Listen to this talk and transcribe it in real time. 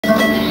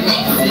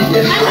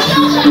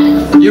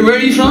You're where are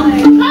you from?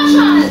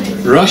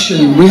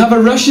 Russian. We have a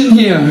Russian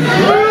here.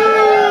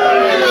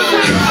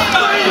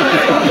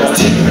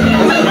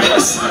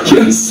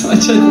 You're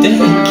such a dick.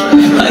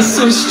 That's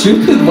so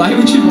stupid. Why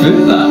would you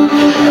do that?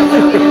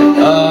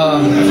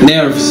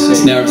 Nerves.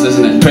 It's nerves,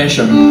 isn't it?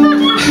 Pressure.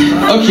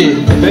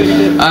 Okay.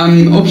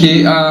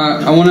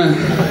 I want to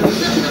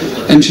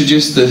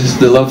introduce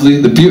the lovely,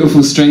 the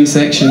beautiful string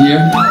section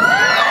here.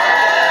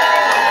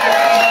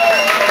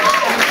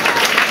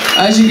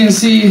 As you can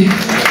see,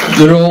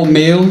 they're all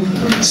male.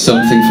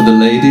 Something for the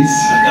ladies.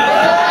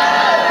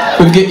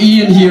 We've got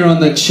Ian here on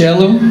the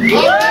cello.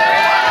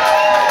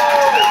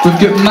 We've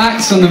got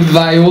Max on the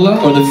viola,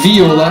 or the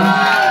viola.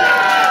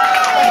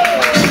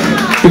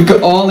 We've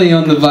got Ollie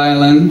on the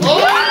violin.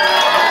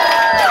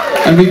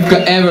 And we've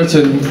got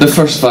Everton, the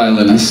first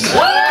violinist.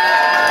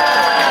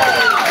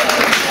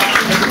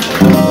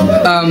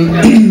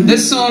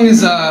 This song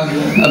is a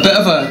bit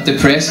of a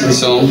depressing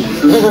song.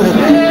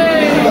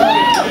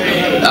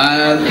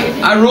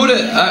 I wrote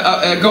it,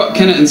 I got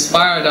kind of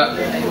inspired.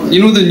 You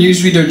know the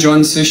newsreader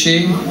John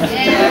Suchet?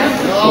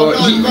 Well,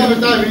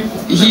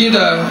 he had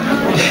a...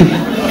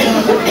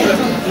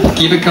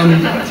 keep it coming.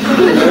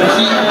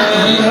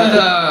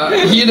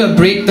 He had a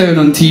breakdown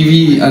on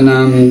TV, and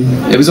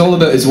it was all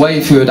about his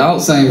wife who had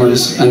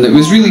Alzheimer's, and it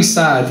was really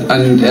sad.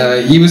 And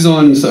he was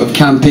on sort of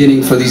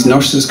campaigning for these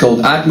nurses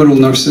called Admiral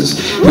nurses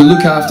who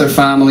look after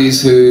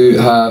families who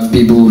have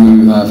people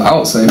who have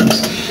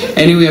Alzheimer's.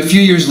 Anyway, a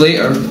few years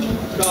later,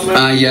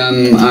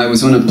 I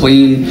was on a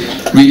plane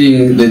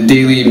reading the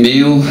Daily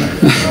Mail.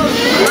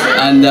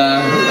 And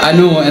I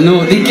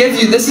know, they give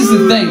you, this is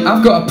the thing,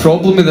 I've got a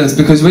problem with this,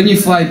 because when you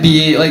fly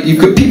BA, like, you've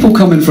got people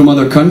coming from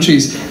other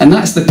countries, and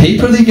that's the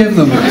paper they give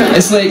them.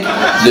 It's like,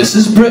 this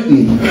is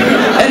Britain.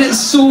 And it's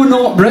so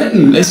not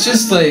Britain. It's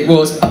just like,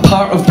 well, it's a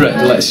part of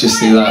Britain, let's just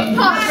say that.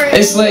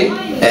 It's like,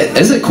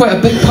 is it quite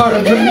a big part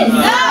of Britain?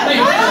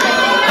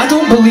 I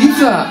don't believe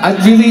that.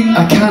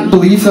 I can't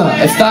believe that.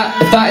 If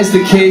that is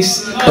the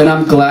case, then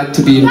I'm glad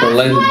to be in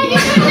Berlin.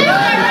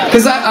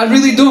 Because I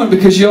really don't,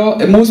 because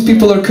most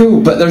people are cool,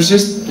 but there's a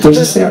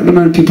certain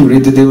amount of people who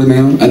read the Daily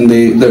Mail, and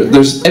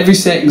there's every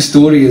second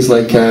story is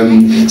like,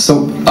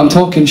 so I'm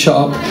talking, shut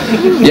up.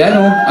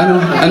 Yeah,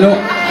 I know,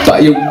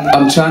 but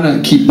I'm trying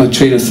to keep my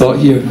train of thought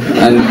here,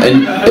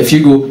 and if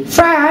you go,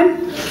 Fran,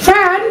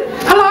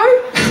 hello,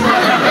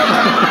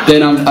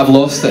 then I've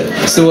lost it.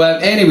 So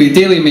anyway,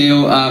 Daily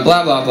Mail,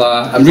 blah blah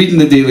blah. I'm reading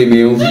the Daily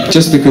Mail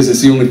just because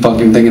it's the only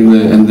fucking thing in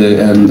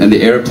the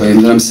airplane,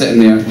 and I'm sitting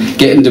there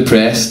getting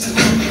depressed.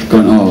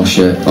 Going, oh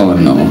shit, oh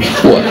no,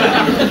 what?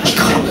 He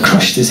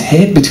crushed his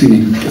head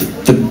between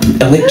the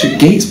electric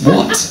gates,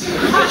 what?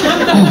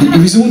 Oh, he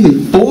was only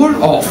 4?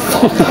 Oh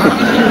fuck.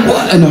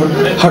 What? And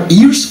her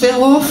ears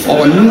fell off?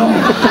 Oh no.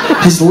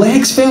 His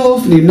legs fell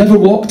off and he never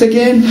walked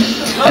again?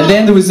 And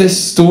then there was this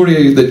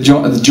story that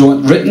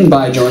written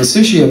by John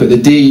Suchet about the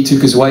day he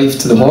took his wife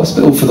to the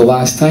hospital for the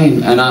last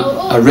time. And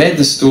I read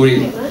the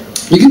story.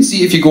 You can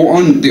see if you go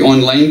on the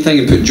online thing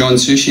and put John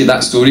Suchet,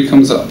 that story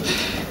comes up.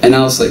 And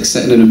I was like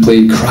sitting in a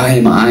plane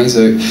crying my eyes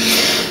out,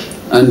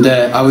 and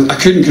I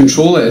couldn't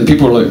control it, and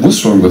people were like,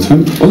 what's wrong with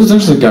him? Oh,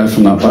 there's the guy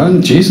from that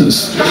band,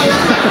 Jesus.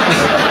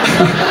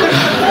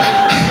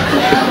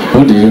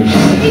 Oh dear.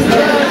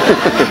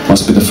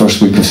 Must be the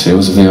first week of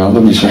sales of the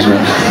album, he says.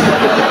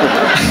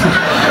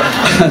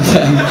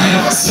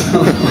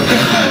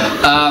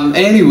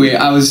 Anyway,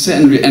 I was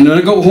sitting, and when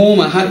I got home,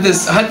 I had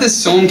this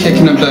song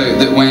kicking about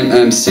that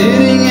went,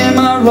 sitting in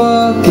my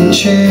rocking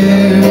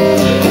chair,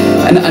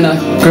 and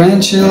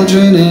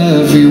grandchildren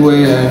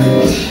everywhere,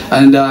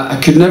 and I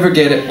could never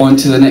get it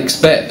onto the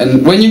next bit.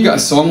 And when you've got a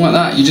song like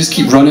that, you just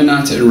keep running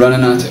at it and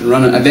running at it and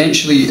running.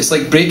 Eventually, it's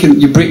like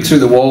you break through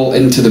the wall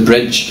into the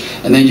bridge,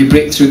 and then you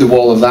break through the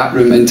wall of that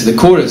room into the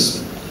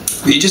chorus.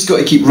 But you just got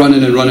to keep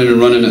running and running and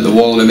running at the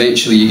wall, and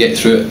eventually you get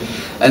through it.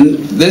 And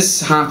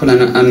this happened,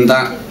 and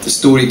that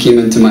story came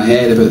into my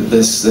head about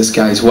this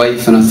guy's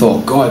wife, and I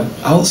thought, God,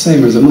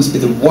 Alzheimer's, it must be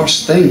the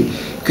worst thing,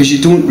 because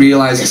you don't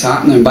realise it's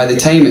happening. By the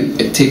time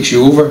it takes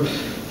you over,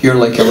 you're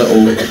like a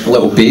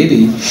little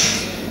baby.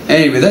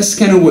 Anyway, that's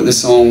kind of what the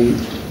song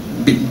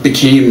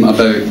became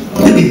about.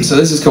 So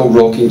this is called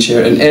Rocking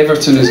Chair, and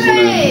Everton's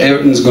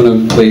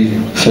gonna play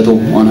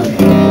fiddle on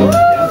it.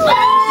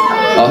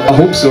 I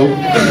hope so.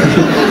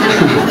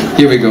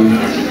 Here we go.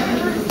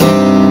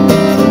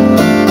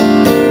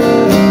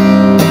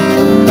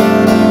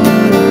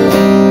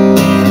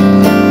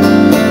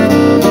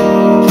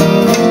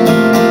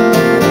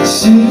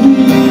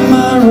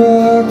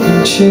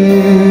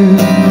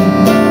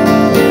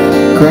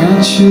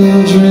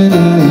 Grandchildren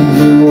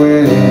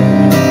everywhere.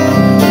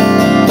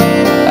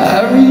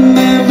 I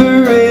remember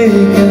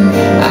Reagan,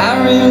 I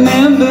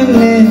remember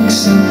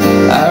Nixon,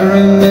 I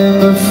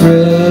remember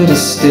Fred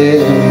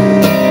Astaire.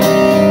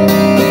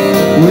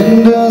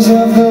 Windows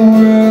of the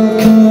world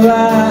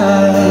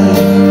collide,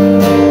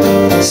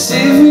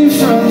 save me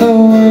from the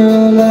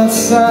world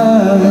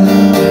outside,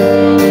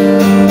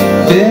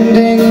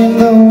 bending in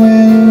the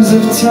winds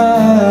of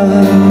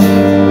time.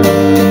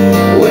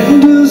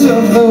 Windows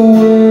of the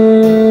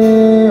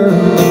world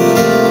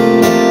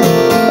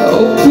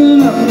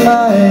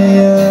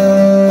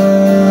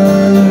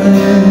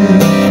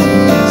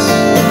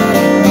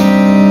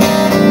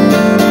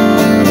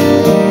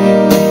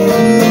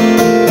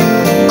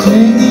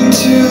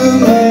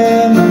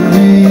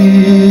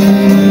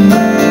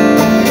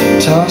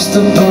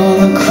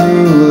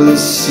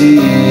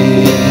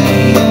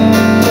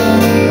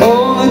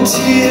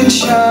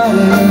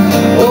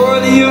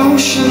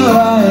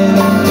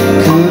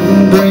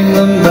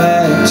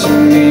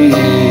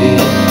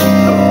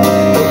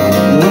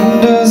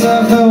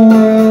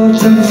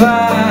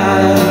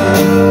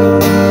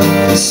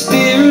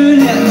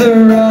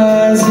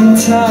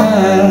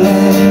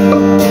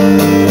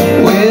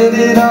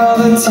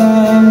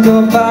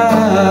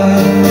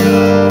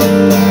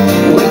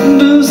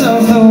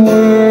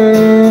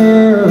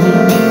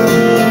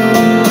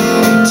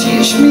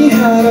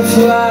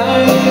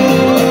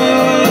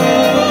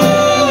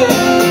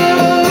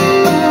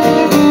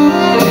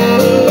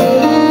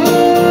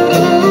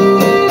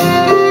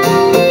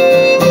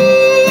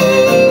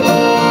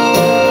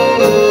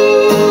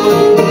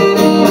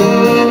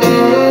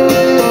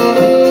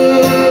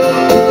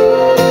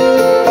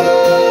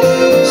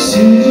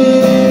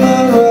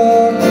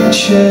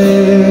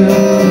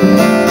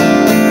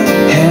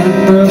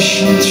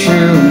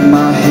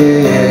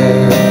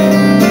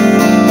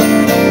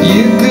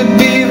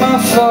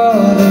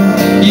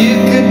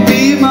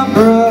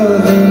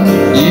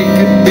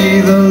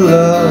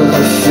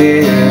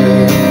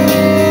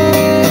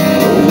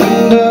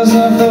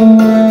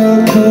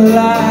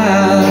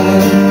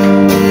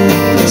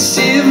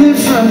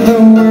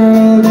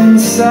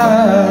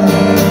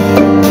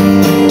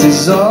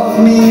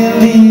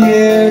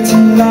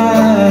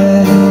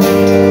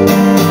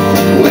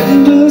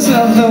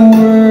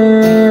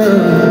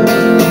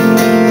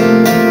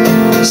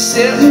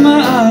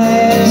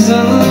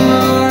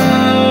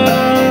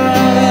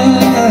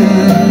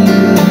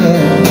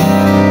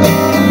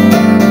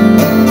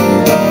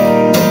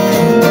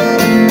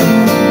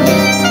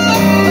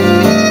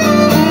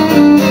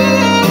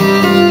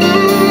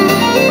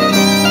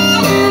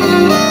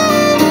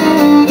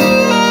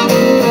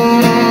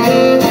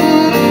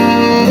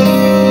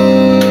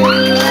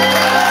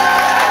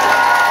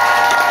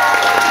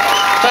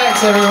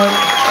Thanks everyone.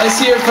 Let's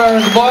hear it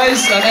for the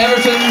boys and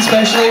Everton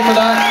especially for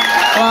that.